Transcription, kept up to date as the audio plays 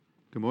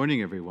Good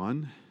morning,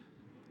 everyone.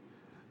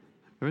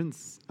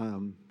 Friends,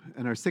 in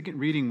our second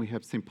reading, we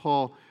have St.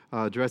 Paul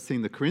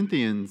addressing the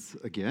Corinthians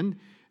again,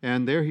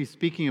 and there he's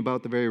speaking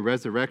about the very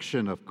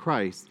resurrection of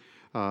Christ,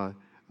 not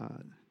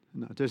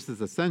just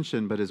his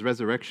ascension, but his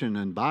resurrection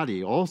in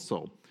body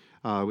also,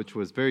 which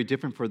was very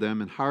different for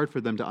them and hard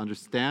for them to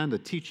understand, a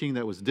teaching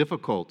that was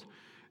difficult.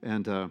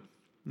 And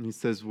he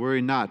says,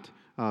 "Worry not,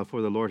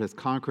 for the Lord has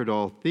conquered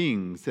all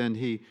things." And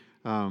he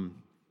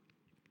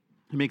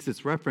makes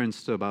this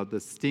reference to about the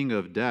sting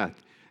of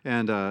death.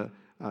 And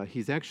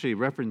he's actually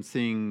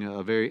referencing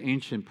a very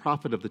ancient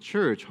prophet of the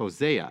church,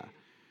 Hosea.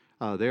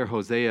 There,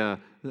 Hosea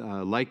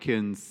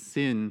likens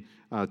sin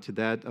to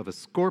that of a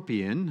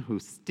scorpion who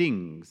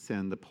stings,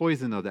 and the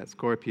poison of that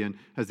scorpion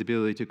has the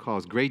ability to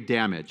cause great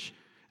damage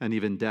and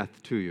even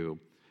death to you.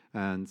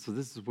 And so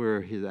this is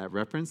where that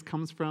reference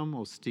comes from.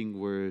 "O sting,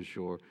 where is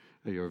your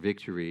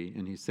victory?"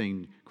 And he's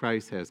saying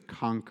Christ has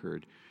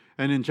conquered.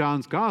 And in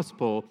John's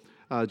gospel,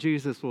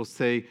 Jesus will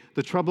say,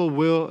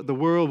 the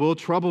world will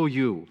trouble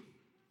you,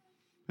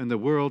 and the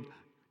world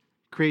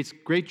creates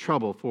great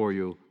trouble for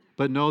you,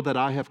 but know that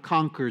I have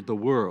conquered the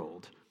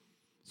world.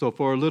 So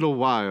for a little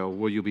while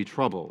will you be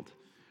troubled.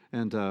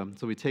 And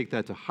so we take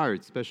that to heart,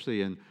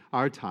 especially in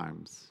our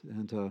times.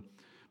 And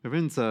my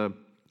friends,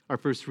 our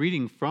first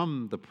reading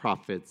from the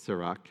prophet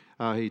Sirach,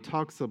 he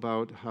talks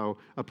about how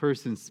a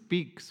person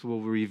speaks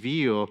will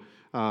reveal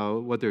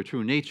what their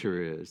true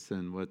nature is,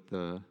 and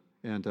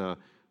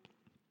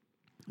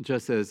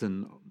just as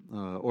an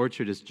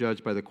orchard is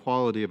judged by the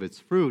quality of its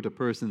fruit, a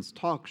person's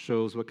talk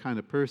shows what kind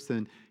of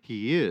person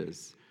he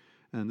is.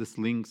 And this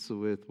links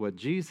with what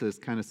Jesus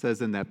kind of says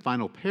in that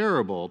final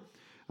parable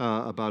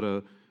about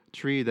a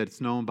tree that's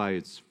known by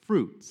its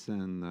fruits.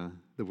 And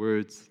the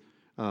words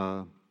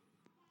of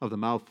the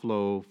mouth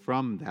flow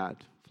from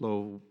that,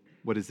 flow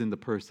what is in the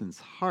person's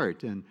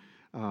heart. And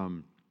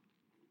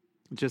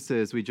just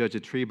as we judge a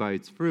tree by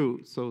its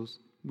fruit, so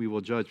we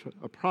will judge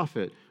a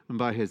prophet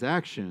by his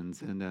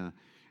actions. And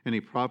any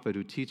prophet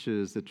who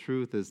teaches the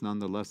truth is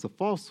nonetheless a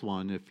false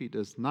one if he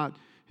does not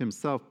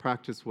himself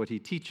practice what he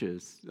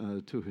teaches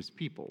to his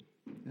people.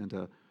 And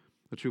a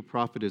true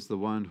prophet is the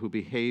one who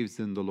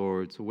behaves in the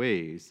Lord's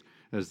ways.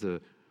 As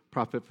the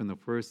prophet from the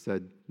first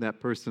said,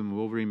 that person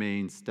will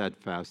remain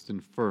steadfast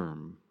and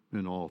firm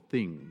in all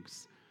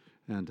things.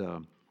 And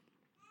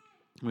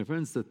my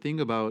friends, the thing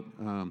about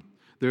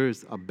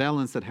there's a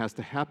balance that has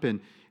to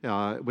happen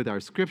with our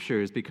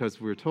scriptures,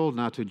 because we're told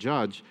not to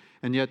judge,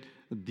 and yet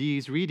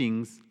these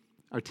readings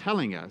are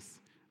telling us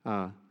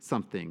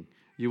something.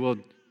 You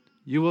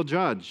will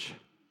judge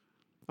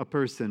a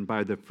person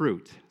by the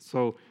fruit.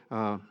 So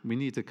we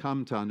need to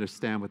come to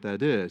understand what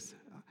that is.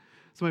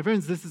 So my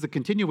friends, this is a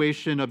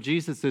continuation of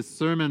Jesus'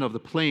 Sermon of the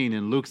Plain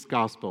in Luke's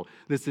Gospel.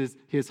 This is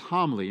his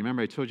homily.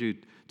 Remember I told you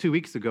 2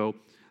 weeks ago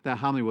that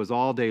homily was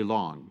all day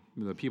long.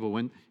 The people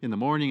went in the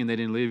morning and they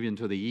didn't leave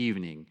until the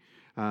evening.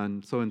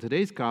 And so in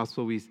today's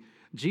Gospel,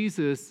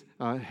 Jesus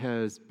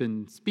has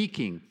been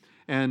speaking.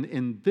 And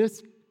in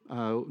this,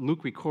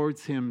 Luke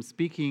records him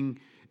speaking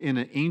in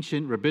an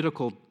ancient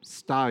rabbinical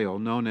style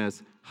known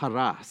as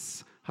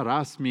haras.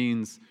 Haras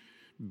means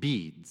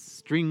beads,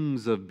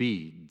 strings of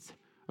beads,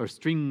 or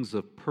strings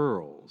of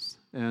pearls.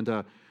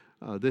 And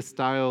this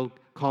style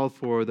called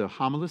for the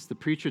homilist, the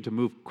preacher, to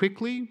move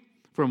quickly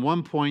from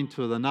one point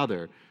to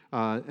another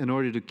in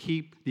order to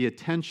keep the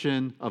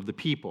attention of the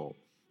people.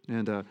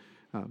 And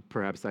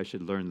perhaps I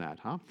should learn that,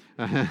 huh?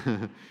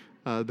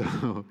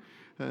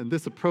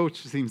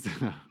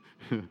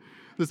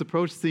 This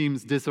approach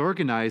seems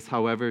disorganized,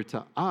 however,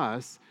 to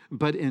us,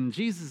 but in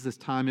Jesus'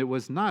 time it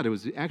was not. It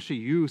was actually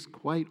used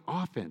quite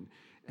often.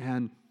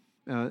 And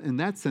in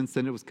that sense,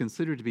 then it was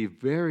considered to be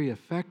very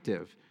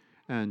effective.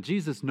 And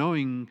Jesus,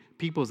 knowing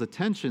people's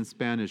attention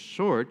span is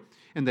short,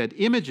 and that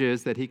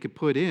images that he could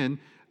put in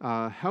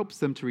helps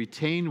them to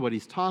retain what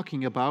he's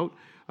talking about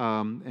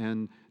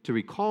and to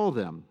recall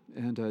them.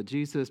 And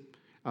Jesus,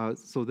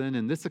 so then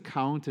in this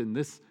account, in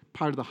this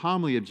part of the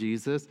homily of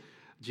Jesus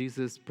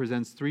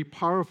presents three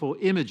powerful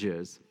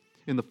images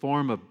in the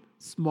form of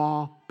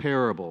small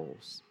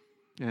parables.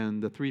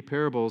 And the three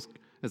parables,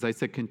 as I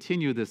said,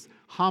 continue this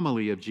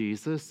homily of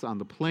Jesus on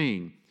the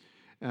plain,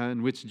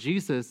 in which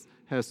Jesus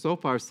has so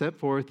far set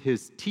forth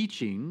his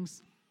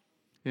teachings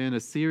in a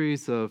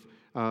series of,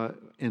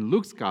 in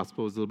Luke's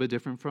gospel, is a little bit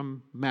different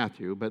from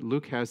Matthew, but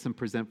Luke has him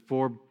present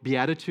 4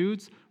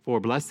 beatitudes,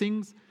 4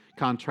 blessings,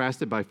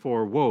 contrasted by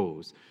 4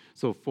 woes.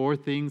 So 4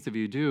 things if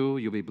you do,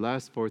 you'll be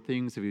blessed. 4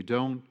 things if you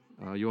don't,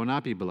 you will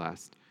not be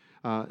blessed.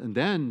 And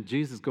then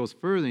Jesus goes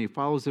further and he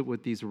follows it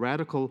with these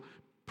radical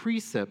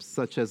precepts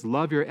such as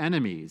love your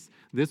enemies.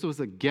 This was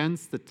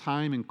against the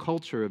time and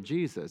culture of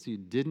Jesus. He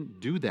didn't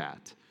do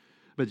that.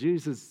 But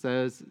Jesus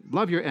says,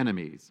 love your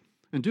enemies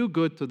and do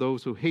good to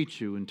those who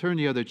hate you and turn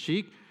the other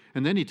cheek.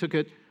 And then he took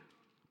it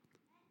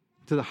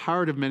to the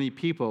heart of many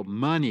people,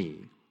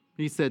 money.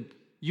 He said,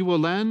 you will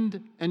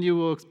lend and you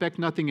will expect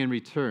nothing in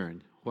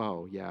return.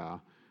 Well, yeah.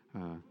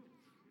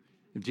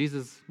 If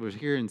Jesus was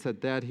here and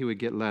said that, he would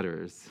get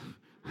letters.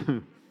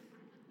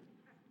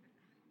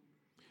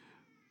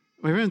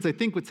 My friends, I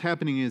think what's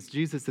happening is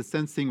Jesus is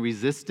sensing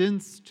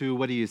resistance to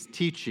what he is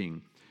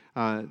teaching.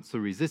 So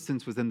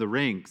resistance was in the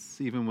ranks,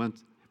 even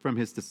from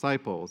his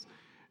disciples,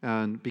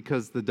 and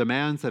because the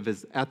demands of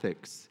his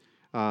ethics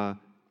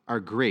are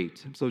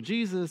great. So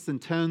Jesus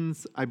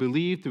intends, I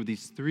believe, through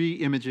these three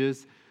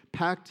images,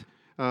 packed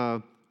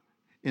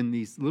in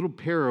these little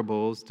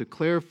parables, to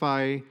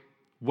clarify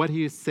what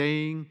he is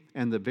saying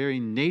and the very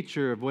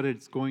nature of what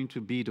it's going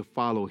to be to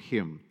follow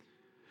him.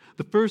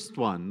 The first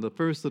one, the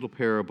first little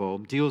parable,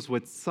 deals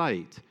with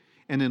sight.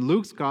 And in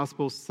Luke's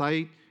gospel,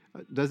 sight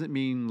doesn't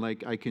mean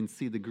like I can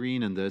see the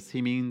green in this.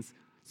 He means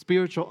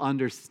spiritual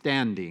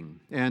understanding.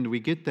 And we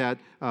get that,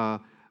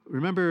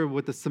 remember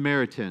with the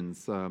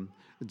Samaritans, not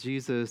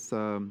the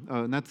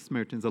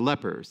Samaritans, the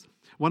lepers.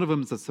 One of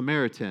them is a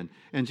Samaritan.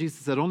 And Jesus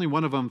said only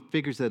one of them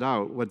figures it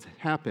out, what's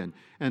happened.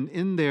 And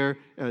in there,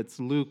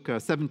 it's Luke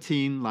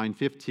 17, line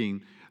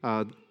 15.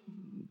 The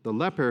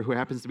leper, who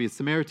happens to be a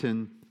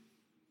Samaritan,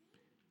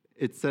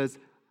 it says,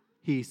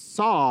 he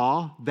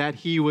saw that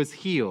he was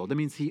healed. That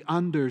means he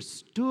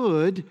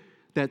understood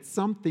that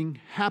something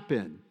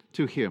happened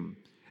to him.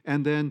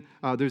 And then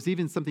there's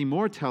even something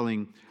more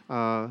telling.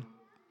 On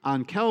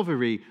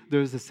Calvary,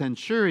 there's a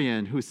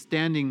centurion who's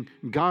standing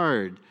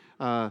guard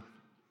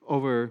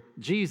over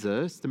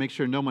Jesus to make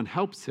sure no one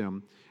helps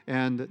him.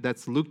 And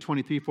that's Luke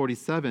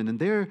 23:47. And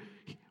there,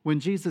 when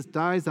Jesus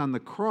dies on the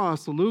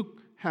cross, Luke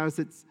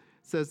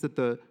says that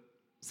the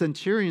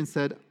centurion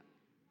said,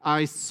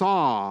 I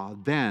saw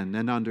then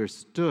and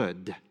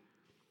understood.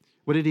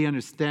 What did he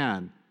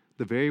understand?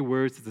 The very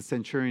words that the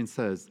centurion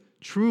says,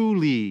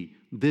 truly,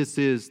 this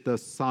is the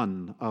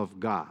Son of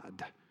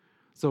God.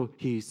 So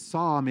he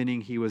saw,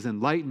 meaning he was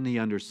enlightened, he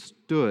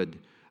understood.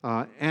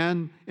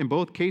 And in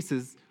both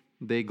cases,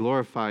 they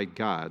glorified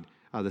God.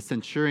 The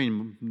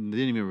centurion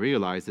didn't even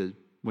realize it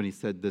when he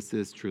said, this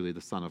is truly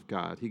the Son of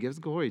God. He gives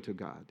glory to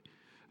God.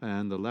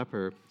 And the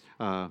leper,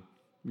 the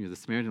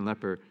Samaritan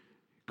leper,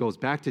 goes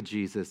back to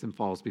Jesus and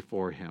falls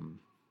before him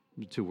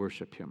to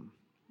worship him.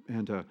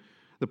 And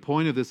the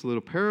point of this little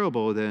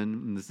parable, then,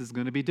 and this is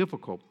going to be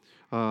difficult,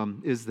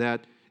 is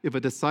that if a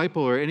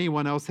disciple or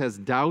anyone else has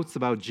doubts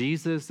about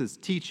Jesus'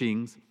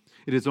 teachings,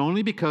 it is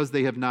only because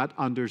they have not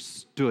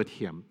understood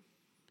him.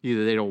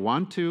 Either they don't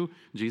want to,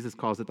 Jesus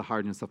calls it the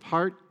hardness of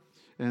heart,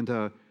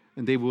 and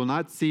they will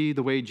not see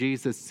the way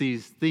Jesus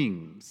sees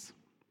things.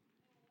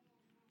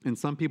 And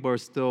some people are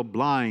still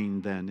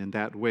blind then in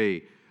that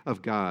way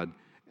of God,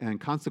 and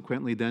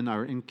consequently then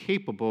are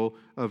incapable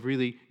of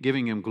really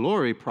giving him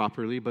glory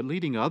properly, but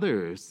leading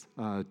others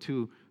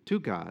to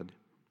God.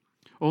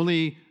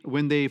 Only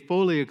when they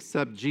fully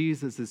accept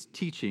Jesus'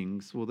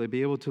 teachings will they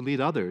be able to lead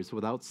others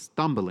without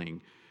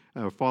stumbling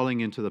or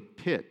falling into the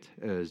pit,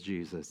 as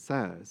Jesus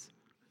says.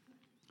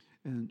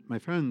 And my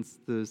friends,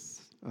 the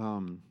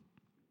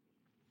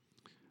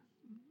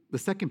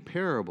second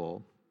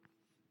parable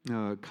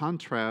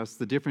contrasts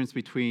the difference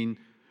between,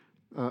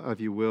 if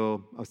you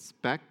will, a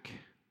speck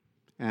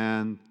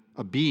and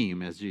a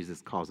beam, as Jesus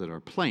calls it, or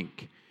a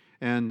plank.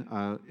 And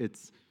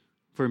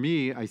for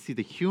me, I see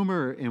the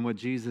humor in what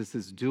Jesus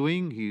is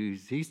doing.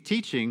 He's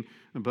teaching,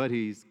 but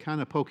he's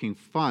kind of poking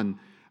fun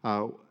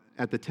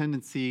at the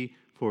tendency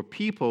for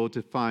people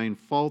to find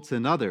faults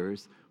in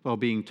others while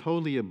being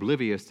totally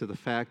oblivious to the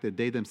fact that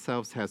they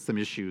themselves have some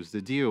issues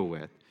to deal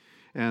with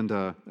and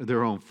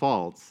their own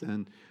faults.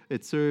 And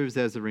it serves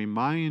as a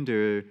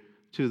reminder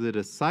to the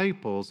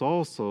disciples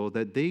also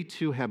that they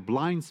too have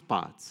blind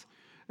spots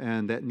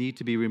and that need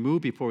to be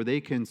removed before they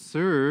can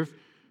serve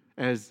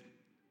as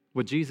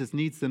what Jesus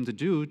needs them to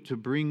do to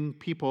bring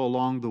people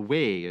along the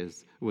way,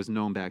 as it was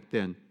known back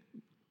then,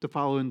 to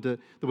follow in the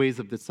ways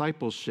of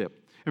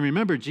discipleship. And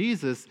remember,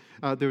 Jesus,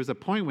 there was a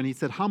point when he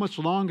said, how much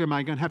longer am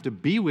I going to have to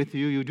be with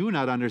you? You do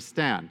not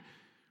understand.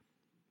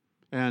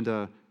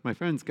 And my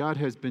friends, God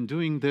has been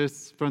doing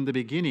this from the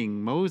beginning.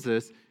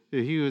 Moses,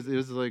 it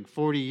was like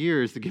 40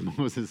 years to get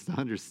Moses to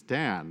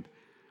understand.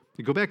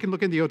 You go back and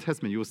look in the Old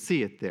Testament, you will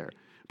see it there.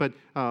 But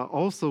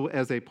also,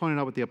 as I pointed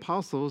out with the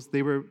apostles,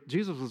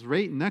 Jesus was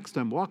right next to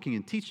them walking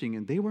and teaching,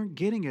 and they weren't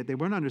getting it. They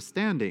weren't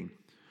understanding.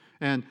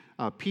 And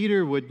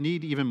Peter would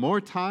need even more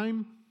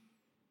time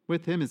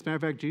with him. As a matter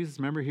of fact, Jesus,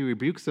 remember, he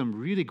rebukes them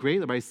really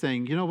greatly by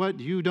saying, you know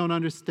what, you don't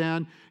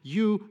understand.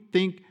 You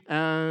think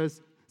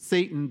as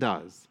Satan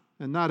does,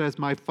 and not as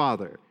my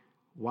Father.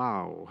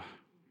 Wow.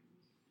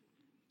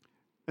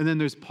 And then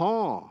there's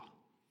Paul.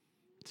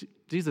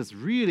 Jesus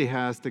really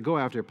has to go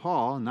after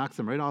Paul and knocks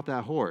him right off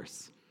that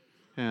horse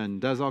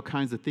and does all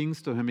kinds of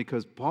things to him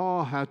because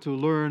Paul had to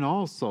learn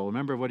also.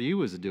 Remember what he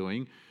was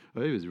doing.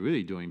 Well, he was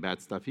really doing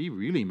bad stuff. He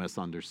really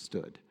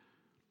misunderstood.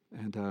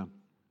 And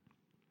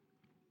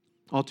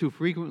all too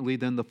frequently,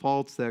 then, the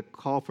faults that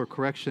call for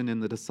correction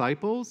in the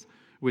disciples,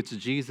 which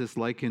Jesus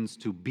likens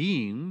to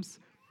beams,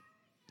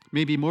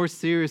 may be more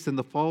serious than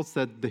the faults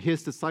that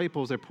his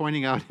disciples are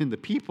pointing out in the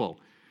people,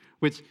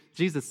 which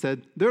Jesus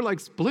said, they're like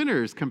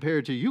splinters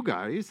compared to you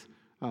guys.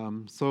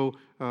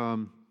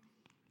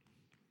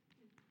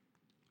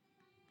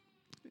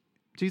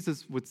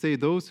 Jesus would say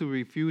those who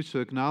refuse to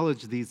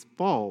acknowledge these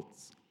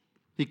faults,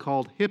 he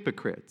called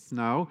hypocrites.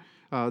 Now,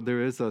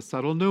 there is a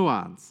subtle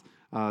nuance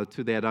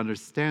to that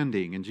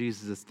understanding in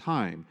Jesus'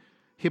 time.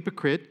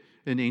 Hypocrite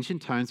in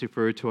ancient times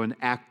referred to an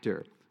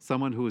actor,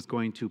 someone who was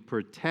going to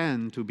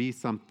pretend to be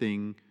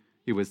something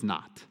he was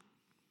not.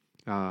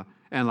 And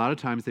a lot of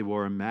times they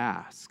wore a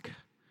mask,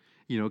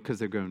 because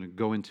they're going to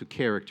go into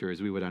character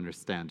as we would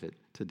understand it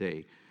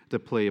today, to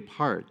play a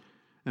part.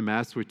 And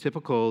masks were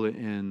typical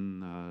in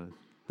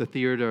the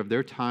theater of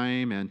their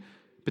time, and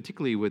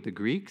particularly with the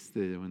Greeks,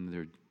 when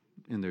they're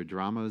in their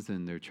dramas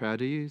and their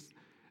tragedies.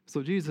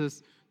 So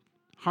Jesus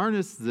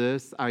harnessed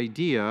this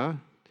idea,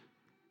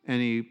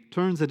 and he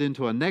turns it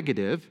into a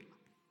negative,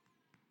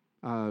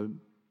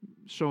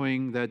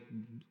 showing that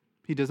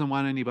he doesn't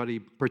want anybody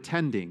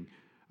pretending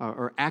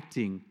or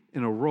acting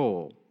in a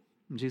role.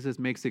 And Jesus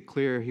makes it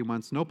clear he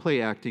wants no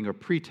play acting or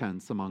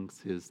pretense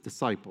amongst his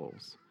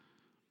disciples.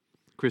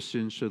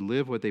 Christians should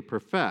live what they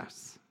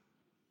profess,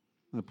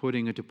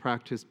 putting into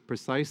practice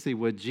precisely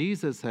what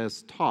Jesus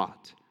has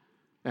taught,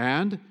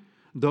 and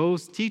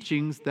those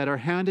teachings that are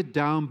handed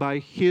down by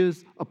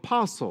his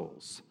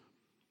apostles.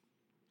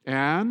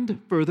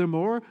 And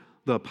furthermore,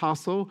 the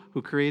apostle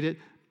who created,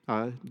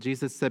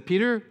 Jesus said,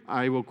 Peter,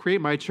 I will create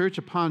my church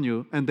upon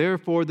you, and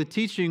therefore the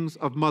teachings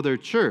of Mother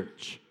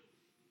Church.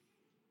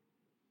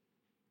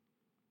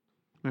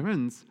 My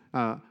friends,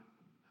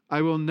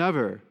 I will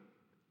never,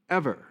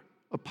 ever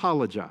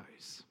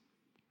apologize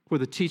for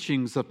the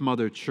teachings of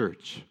Mother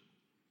Church.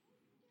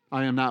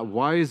 I am not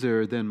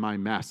wiser than my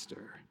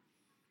master,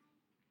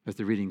 as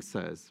the reading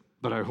says,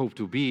 but I hope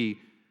to be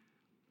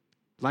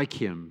like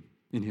him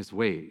in his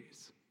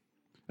ways.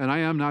 And I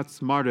am not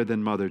smarter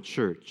than Mother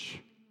Church.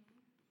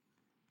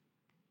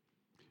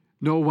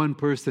 No one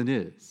person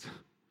is.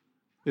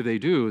 If they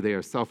do, they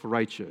are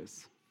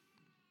self-righteous.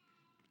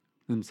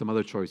 And some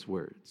other choice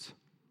words.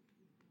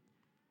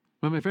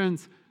 But my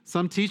friends,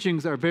 some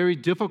teachings are very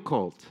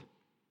difficult.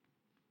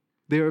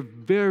 They are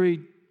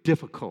very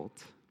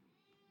difficult.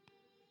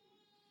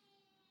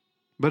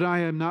 But I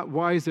am not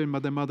wiser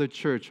than Mother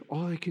Church.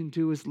 All I can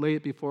do is lay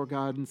it before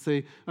God and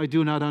say, I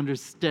do not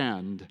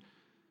understand.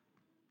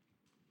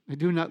 I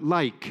do not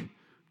like.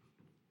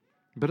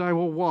 But I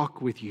will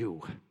walk with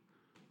you.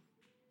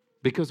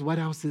 Because what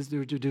else is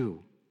there to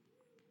do?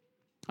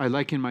 I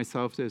liken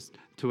myself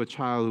to a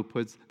child who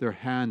puts their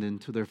hand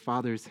into their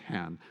father's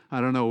hand.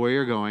 I don't know where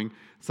you're going.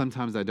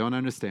 Sometimes I don't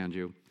understand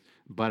you,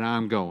 but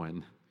I'm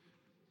going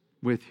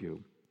with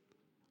you.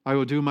 I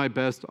will do my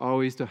best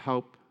always to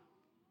help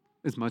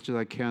as much as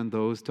I can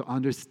those to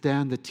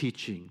understand the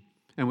teaching,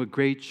 and with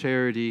great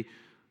charity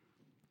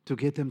to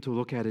get them to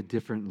look at it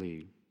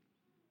differently.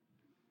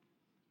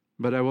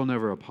 But I will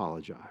never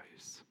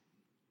apologize.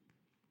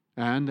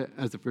 And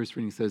as the first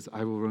reading says,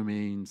 I will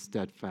remain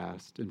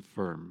steadfast and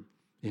firm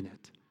in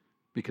it,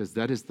 because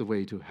that is the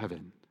way to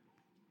heaven.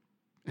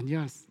 And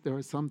yes, there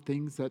are some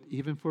things that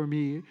even for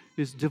me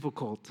is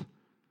difficult,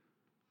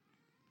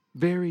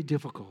 very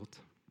difficult.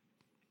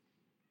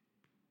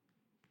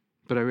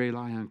 But I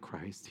rely on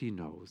Christ. He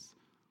knows.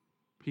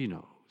 He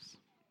knows.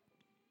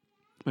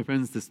 My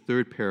friends, this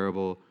third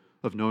parable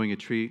of knowing a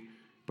tree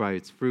by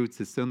its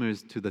fruits is similar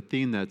to the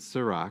theme that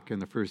Sirach in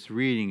the first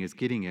reading is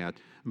getting at,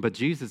 but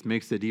Jesus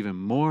makes it even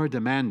more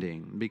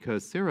demanding,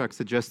 because Sirach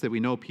suggests that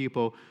we know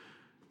people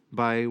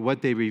by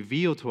what they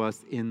reveal to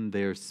us in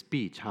their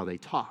speech, how they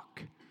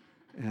talk.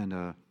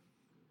 And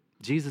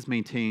Jesus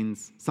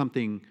maintains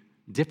something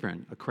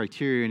different, a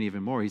criterion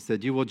even more. He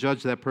said, you will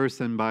judge that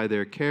person by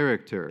their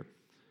character,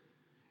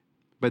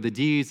 by the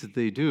deeds that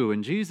they do.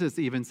 And Jesus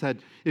even said,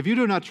 if you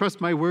do not trust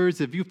my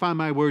words, if you find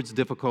my words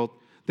difficult,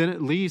 then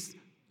at least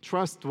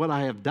trust what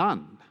I have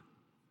done.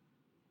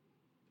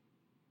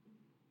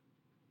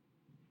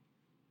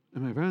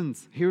 And my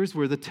friends, here's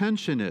where the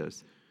tension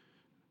is.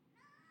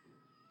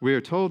 We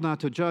are told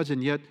not to judge,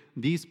 and yet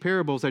these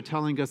parables are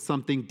telling us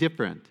something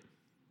different.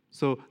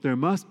 So there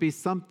must be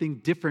something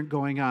different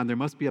going on. There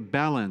must be a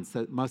balance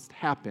that must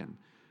happen.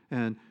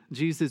 And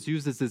Jesus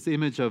uses this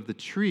image of the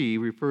tree,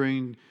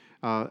 referring,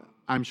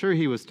 I'm sure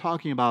he was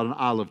talking about an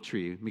olive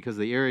tree, because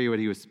the area what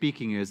he was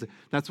speaking is,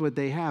 that's what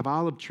they have,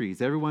 olive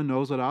trees. Everyone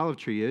knows what olive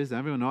tree is.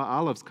 Everyone knows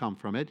olives come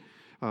from it.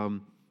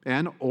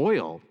 And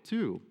oil,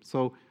 too.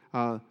 So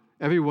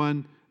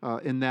everyone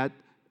in that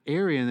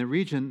area, in the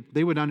region,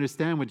 they would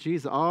understand what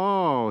Jesus,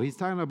 he's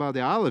talking about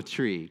the olive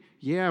tree.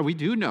 Yeah, we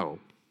do know.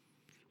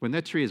 When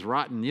that tree is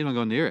rotten, you don't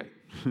go near it,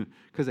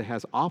 because it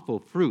has awful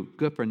fruit,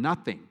 good for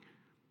nothing.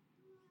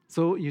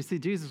 So you see,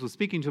 Jesus was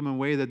speaking to them in a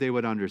way that they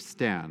would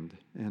understand.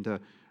 And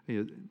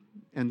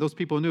those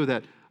people knew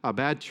that a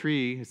bad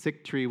tree, a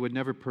sick tree, would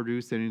never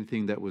produce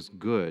anything that was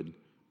good.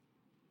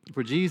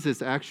 For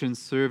Jesus, actions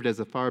served as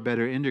a far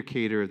better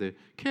indicator of the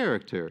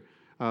character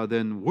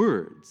than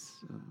words.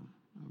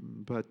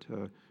 But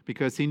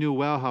because he knew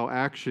well how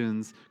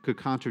actions could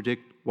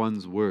contradict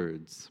one's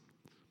words.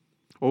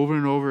 Over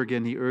and over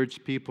again, he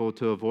urged people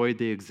to avoid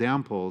the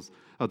examples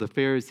of the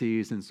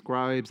Pharisees and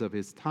scribes of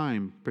his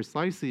time,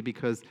 precisely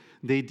because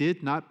they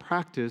did not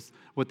practice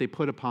what they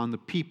put upon the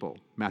people.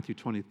 Matthew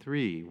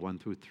 23, 1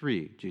 through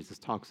 3, Jesus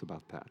talks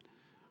about that.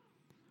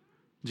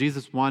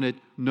 Jesus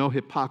wanted no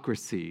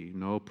hypocrisy,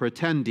 no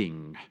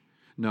pretending,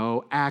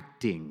 no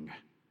acting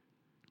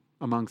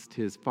amongst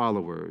his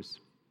followers.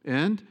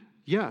 And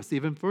yes,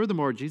 even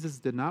furthermore, Jesus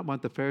did not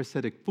want the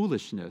Pharisaic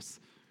foolishness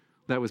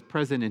that was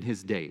present in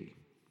his day,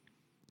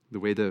 the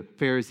way the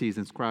Pharisees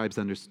and scribes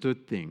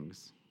understood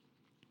things.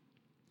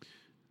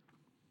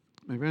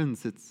 My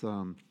friends,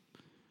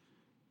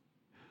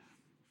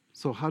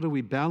 so how do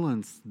we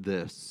balance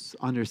this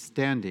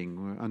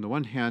understanding? On the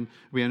one hand,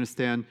 we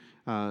understand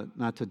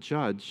not to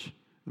judge,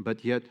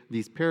 but yet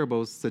these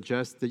parables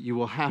suggest that you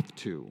will have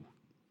to.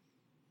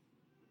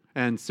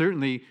 And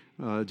certainly,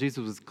 Jesus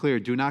was clear,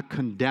 do not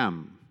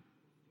condemn.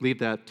 Leave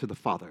that to the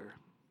Father.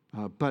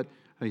 But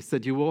he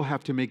said you will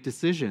have to make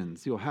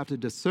decisions. You'll have to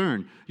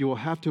discern. You will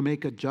have to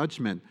make a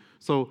judgment.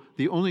 So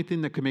the only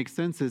thing that can make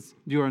sense is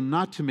you are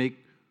not to make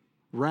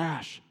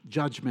rash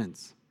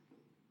judgments,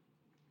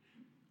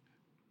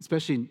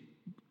 especially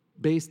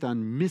based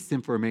on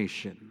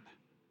misinformation.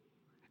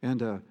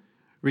 And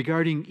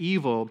regarding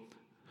evil,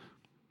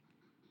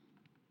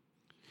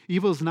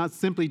 evil is not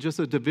simply just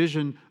a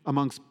division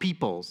amongst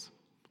peoples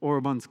or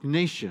amongst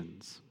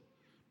nations.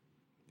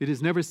 It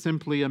is never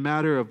simply a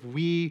matter of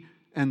we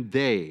and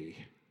they.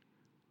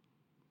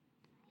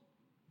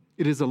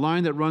 It is a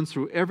line that runs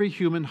through every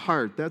human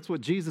heart. That's what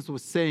Jesus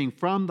was saying,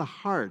 from the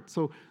heart.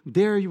 So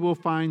there you will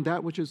find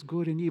that which is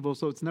good and evil.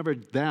 So it's never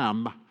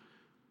them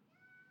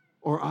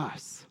or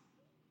us.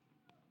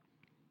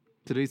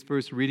 Today's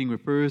first reading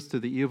refers to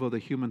the evil of the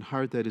human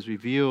heart that is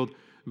revealed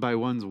by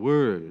one's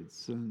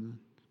words.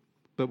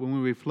 But when we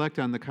reflect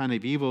on the kind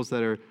of evils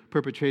that are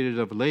perpetrated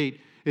of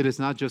late, it is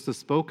not just a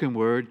spoken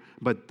word,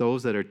 but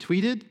those that are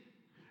tweeted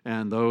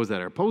and those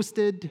that are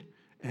posted.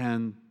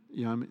 And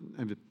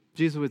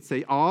Jesus would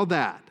say all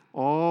that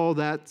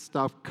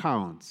stuff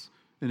counts,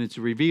 and it's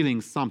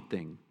revealing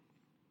something.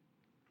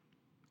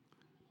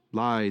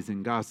 Lies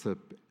and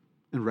gossip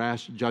and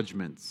rash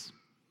judgments.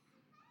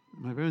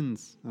 My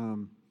friends,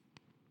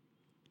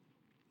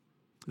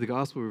 the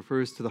gospel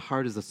refers to the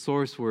heart as the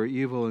source where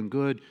evil and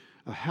good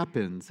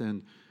happens.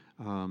 And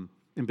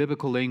in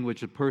biblical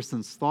language, a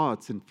person's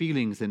thoughts and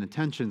feelings and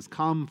intentions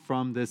come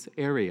from this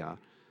area.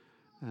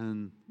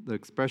 And the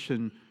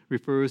expression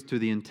refers to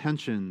the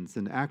intentions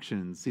and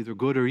actions, either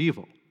good or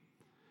evil,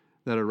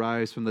 that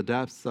arise from the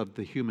depths of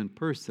the human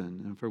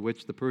person and for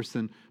which the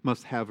person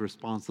must have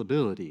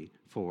responsibility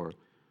for.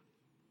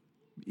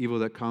 Evil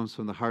that comes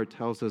from the heart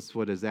tells us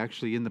what is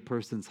actually in the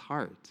person's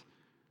heart.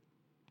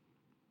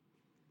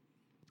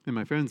 And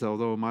my friends,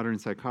 although modern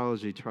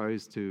psychology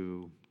tries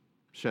to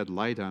shed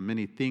light on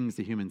many things,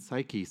 the human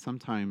psyche,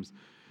 sometimes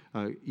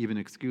even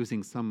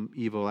excusing some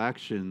evil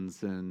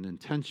actions and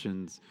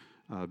intentions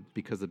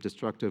because of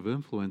destructive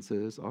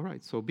influences, all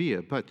right, so be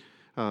it. But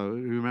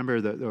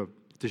remember that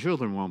the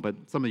children won't, but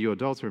some of you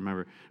adults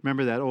remember.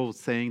 Remember that old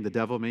saying, the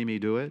devil made me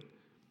do it?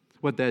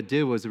 What that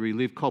did was to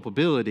relieve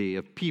culpability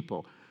of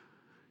people.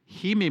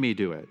 He made me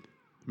do it.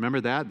 Remember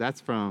that? That's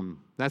from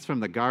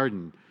the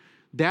garden.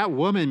 That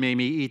woman made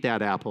me eat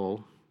that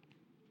apple.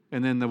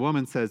 And then the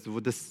woman says,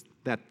 well,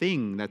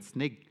 that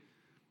snake,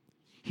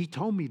 he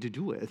told me to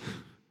do it.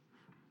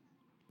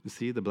 You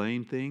see the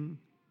blame thing?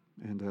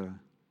 And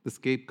the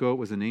scapegoat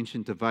was an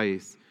ancient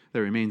device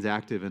that remains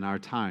active in our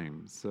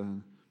times.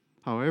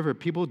 However,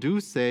 people do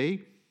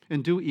say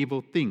and do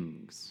evil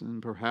things,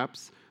 and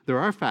perhaps there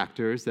are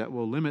factors that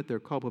will limit their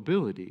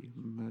culpability,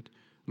 but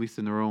at least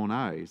in their own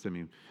eyes. I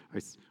mean,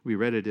 we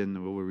read it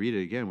we'll read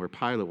it again, where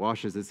Pilate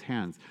washes his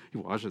hands. He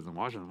washes and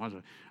washes and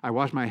washes. I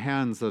wash my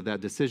hands of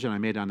that decision I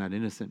made on that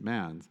innocent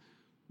man.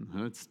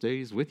 It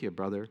stays with you,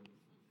 brother.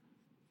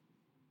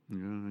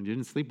 You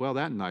didn't sleep well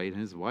that night.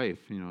 And his wife,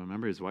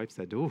 remember his wife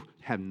said,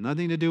 have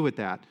nothing to do with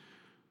that.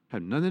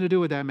 Have nothing to do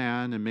with that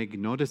man and make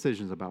no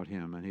decisions about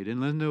him. And he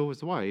didn't listen to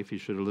his wife. He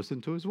should have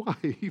listened to his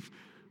wife.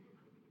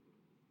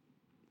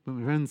 But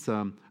my friends,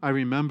 I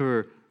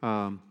remember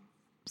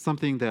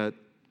something that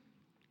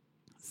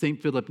St.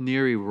 Philip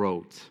Neri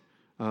wrote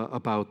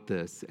about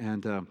this.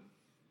 And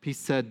he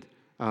said,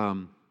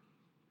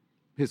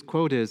 his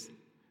quote is,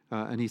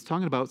 and he's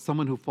talking about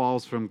someone who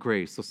falls from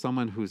grace, so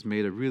someone who's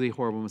made a really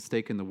horrible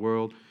mistake in the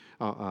world,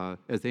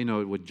 as they know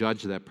it, would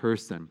judge that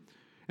person.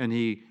 And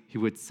he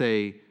would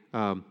say,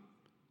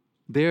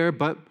 there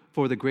but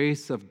for the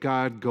grace of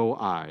God go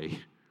I.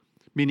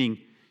 Meaning,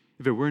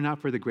 if it were not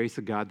for the grace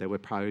of God, that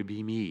would probably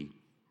be me.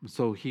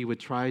 So he would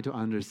try to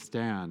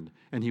understand,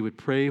 and he would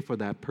pray for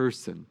that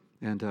person.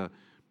 And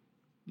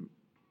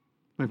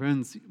my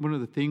friends, one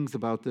of the things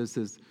about this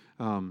is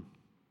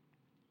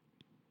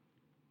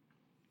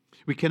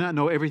we cannot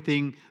know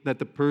everything that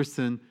the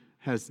person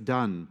has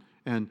done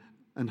and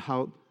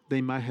how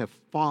they might have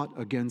fought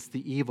against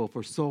the evil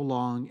for so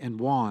long and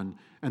won,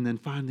 and then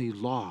finally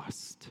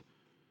lost.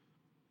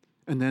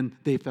 And then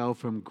they fell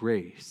from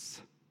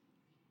grace.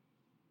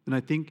 And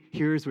I think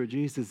here's where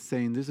Jesus is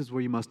saying, this is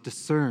where you must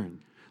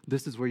discern.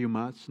 This is where you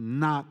must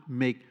not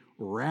make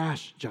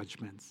rash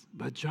judgments,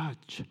 but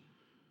judge.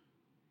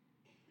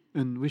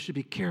 And we should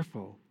be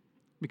careful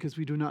because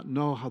we do not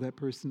know how that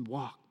person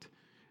walked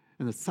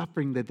and the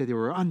suffering that they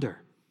were under.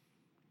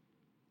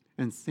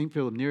 And St.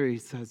 Philip Neri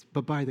says,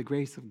 but by the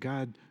grace of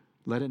God,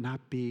 let it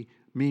not be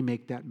me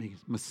make that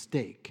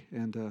mistake.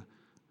 And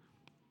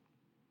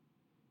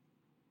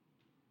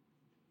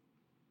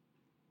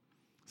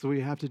so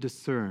we have to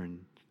discern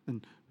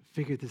and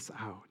figure this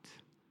out.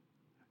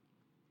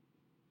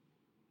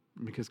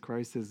 Because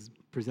Christ has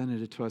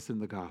presented it to us in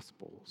the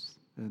Gospels.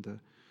 And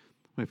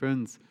my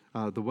friends,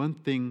 the one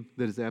thing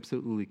that is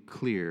absolutely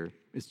clear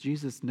is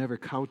Jesus never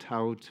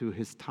kowtowed to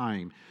his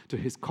time, to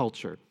his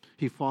culture.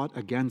 He fought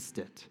against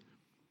it.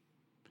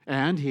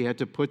 And he had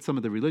to put some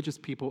of the religious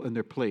people in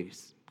their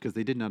place because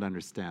they did not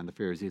understand, the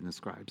Pharisees and the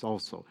scribes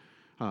also.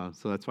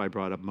 So that's why I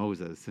brought up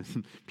Moses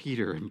and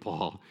Peter and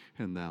Paul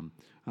and them.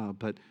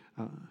 And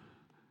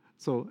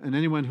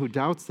anyone who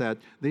doubts that,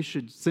 they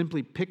should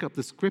simply pick up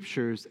the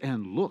scriptures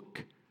and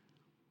look.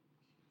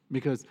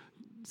 Because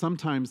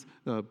sometimes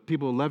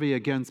people levy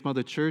against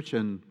Mother Church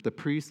and the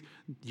priests.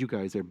 You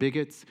guys are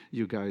bigots.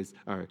 You guys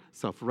are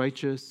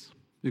self-righteous.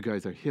 You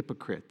guys are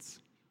hypocrites.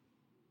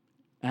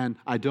 And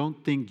I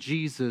don't think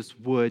Jesus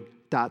would ...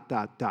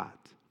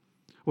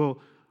 Well,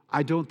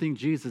 I don't think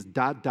Jesus ...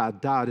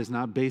 is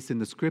not based in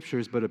the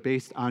scriptures, but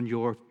based on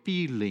your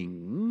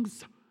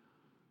feelings,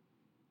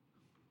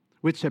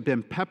 which have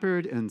been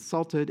peppered and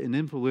salted and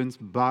influenced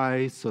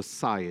by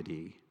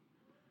society.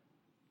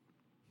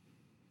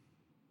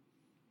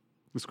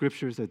 The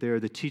scriptures are there,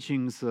 the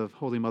teachings of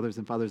holy mothers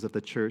and fathers of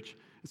the church,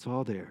 it's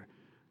all there.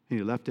 And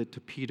he left it to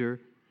Peter,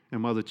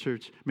 and while the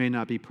church may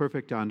not be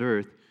perfect on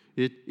earth,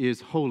 it is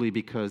holy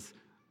because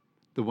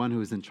the one who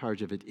is in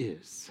charge of it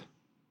is.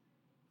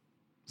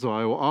 So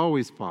I will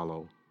always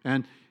follow.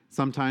 And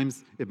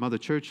sometimes if Mother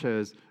Church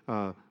has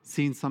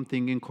seen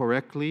something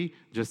incorrectly,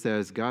 just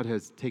as God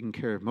has taken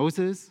care of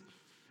Moses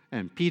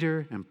and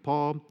Peter and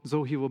Paul,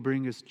 so he will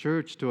bring his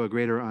church to a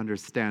greater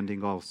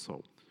understanding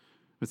also.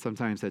 But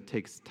sometimes that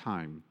takes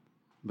time.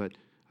 But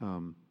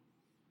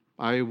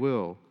I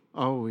will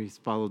always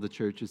follow the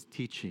church's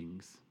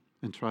teachings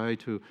and try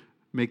to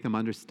make them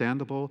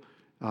understandable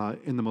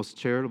in the most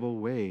charitable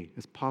way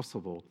as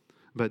possible.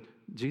 But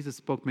Jesus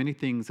spoke many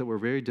things that were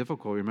very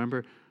difficult.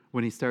 Remember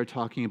when he started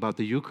talking about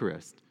the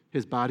Eucharist,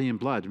 his body and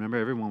blood. Remember,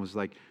 everyone was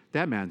like,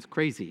 that man's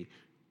crazy.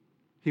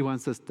 He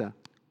wants us to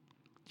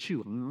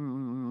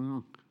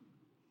chew.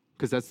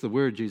 Because that's the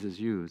word Jesus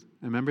used.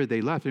 And remember,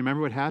 they left.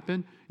 Remember what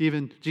happened?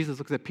 Even Jesus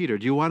looks at Peter,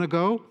 do you want to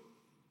go?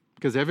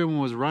 Because everyone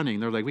was running.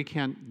 They're like, we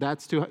can't,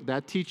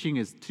 that teaching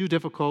is too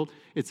difficult.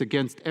 It's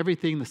against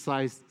everything the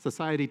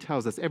society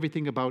tells us,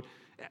 everything about,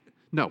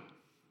 no.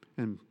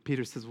 And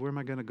Peter says, where am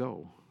I going to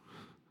go?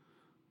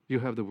 You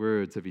have the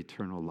words of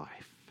eternal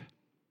life.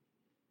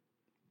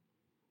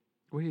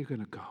 Where are you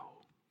going to go?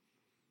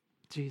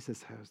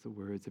 Jesus has the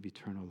words of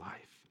eternal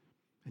life.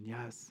 And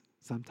yes,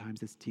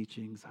 sometimes his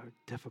teachings are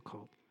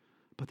difficult,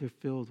 but they're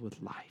filled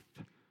with life.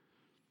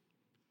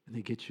 And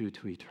they get you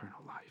to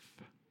eternal life.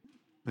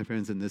 My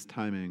friends, in this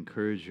time, I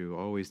encourage you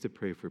always to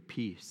pray for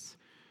peace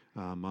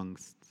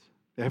amongst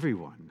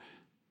everyone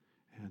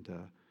and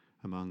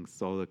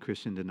amongst all the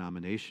Christian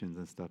denominations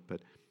and stuff.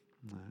 But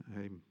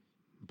I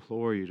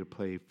implore you to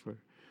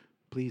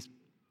please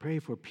pray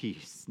for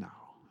peace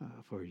now,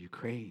 for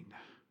Ukraine.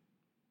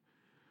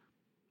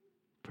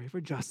 Pray for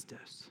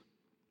justice.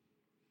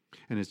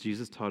 And as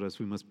Jesus taught us,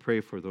 we must pray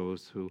for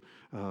those who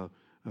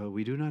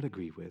we do not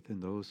agree with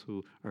and those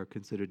who are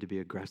considered to be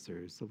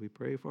aggressors. So we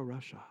pray for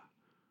Russia.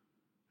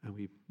 And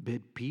we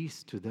bid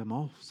peace to them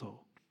also.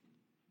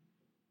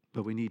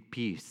 But we need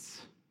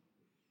peace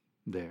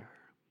there.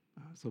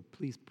 So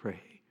please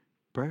pray.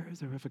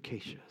 Prayers are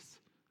efficacious.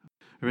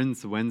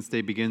 Friends,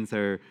 Wednesday begins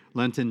our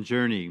Lenten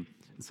journey.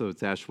 So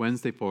it's Ash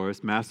Wednesday for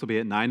us. Mass will be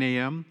at 9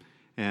 a.m.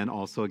 and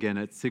also again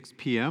at 6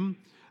 p.m.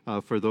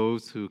 For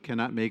those who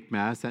cannot make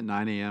Mass at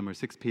 9 a.m. or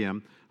 6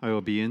 p.m., I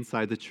will be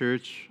inside the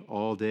church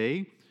all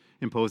day,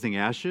 imposing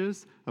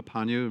ashes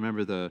upon you.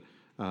 Remember, the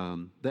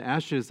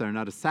ashes are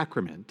not a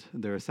sacrament.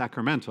 They're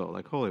sacramental,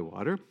 like holy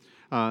water.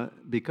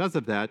 Because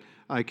of that,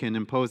 I can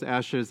impose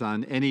ashes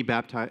on any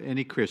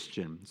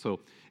Christian.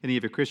 So any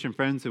of your Christian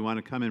friends who want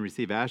to come and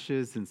receive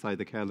ashes inside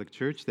the Catholic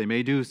Church, they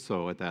may do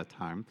so at that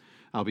time.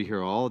 I'll be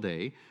here all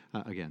day.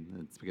 Again,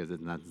 it's because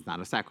it's not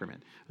a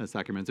sacrament.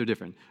 Sacraments are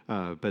different,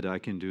 but I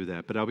can do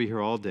that. But I'll be here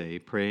all day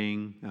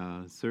praying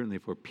certainly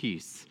for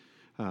peace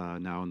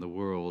now in the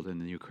world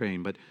and in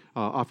Ukraine, but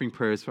offering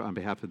prayers on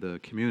behalf of the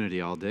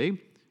community all day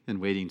and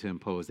waiting to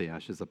impose the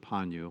ashes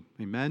upon you.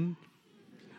 Amen.